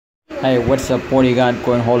Hey, what's up Polygon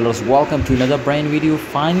coin holders, welcome to another brand video.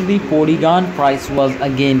 Finally Polygon price was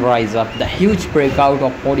again rise up. The huge breakout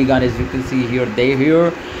of Polygon, as you can see here, they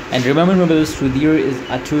here. And remember this there is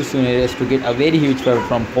a too soon it is to get a very huge profit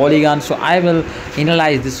from Polygon. So I will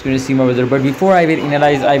analyze this consumer weather, but before I will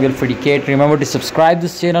analyze, I will predicate. Remember to subscribe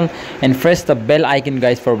this channel and press the bell icon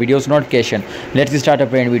guys for videos notification. Let's start a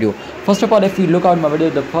brand video. First of all, if you look out my video,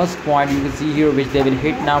 the first point you can see here which they will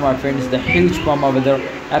hit now my friends, the huge pump over there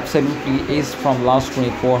absolutely is from last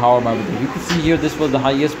 24 hour my video. You can see here this was the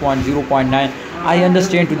highest point, 0.9. I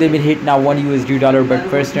understand today will hit now $1 but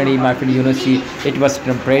personally my friend, you know, see it was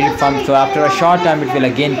temporary pump, so after a short time it will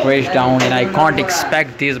again crash down, and I can't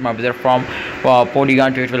expect this my brother from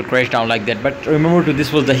Polygon to it will crash down like that. But remember to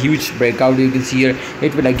this was the huge breakout. You can see here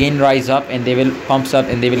it will again rise up and they will pumps up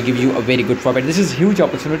and they will give you a very good profit. This is huge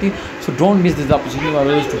opportunity, so don't miss this opportunity my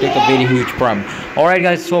brothers to take a very huge pump. All right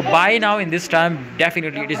guys, so buy now in this time.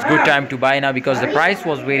 Definitely it is good time to buy now because the price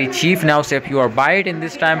was very cheap now. So if you are buy it in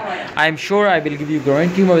this time, I am sure I will give you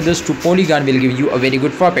guarantee with this to Polygon will give you a very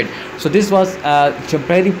good profit. So this was a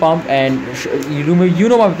temporary pump, and you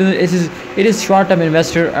know my business it is short-term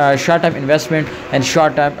investor, short-term investment and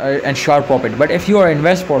short-term and short profit. But if you are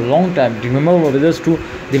invest for a long time, remember with this too,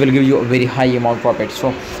 they will give you a very high amount profit.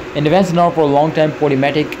 So invest now for a long time.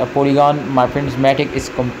 Polygon my friends, Matic is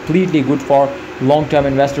completely good for long-term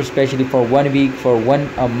investors, especially for 1 week, for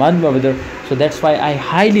a month my brother. So that's why I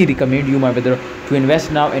highly recommend you my brother to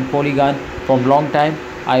invest now in Polygon from long time.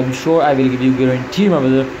 I'm sure I will give you guarantee my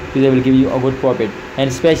brother they will give you a good profit. And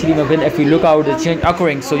especially my friend, if you look out the change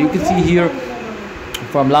occurring, so you can see here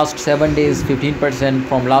from last 7 days 15%,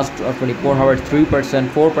 from last 24 hours 3%,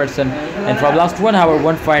 4%, and from last 1 hour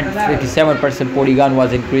 1.57% Polygon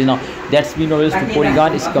was increased. Now that's been noticed to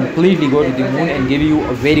Polygon is completely go to the moon and give you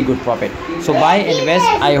a very good profit. So buy, invest.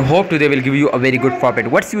 I hope they will give you a very good profit.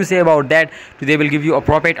 What's you say about that? They will give you a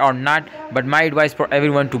profit or not? But my advice for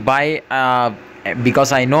everyone to buy,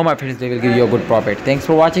 because I know my friends they will give you a good profit. Thanks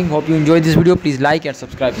for watching. Hope you enjoyed this video. Please like and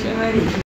subscribe.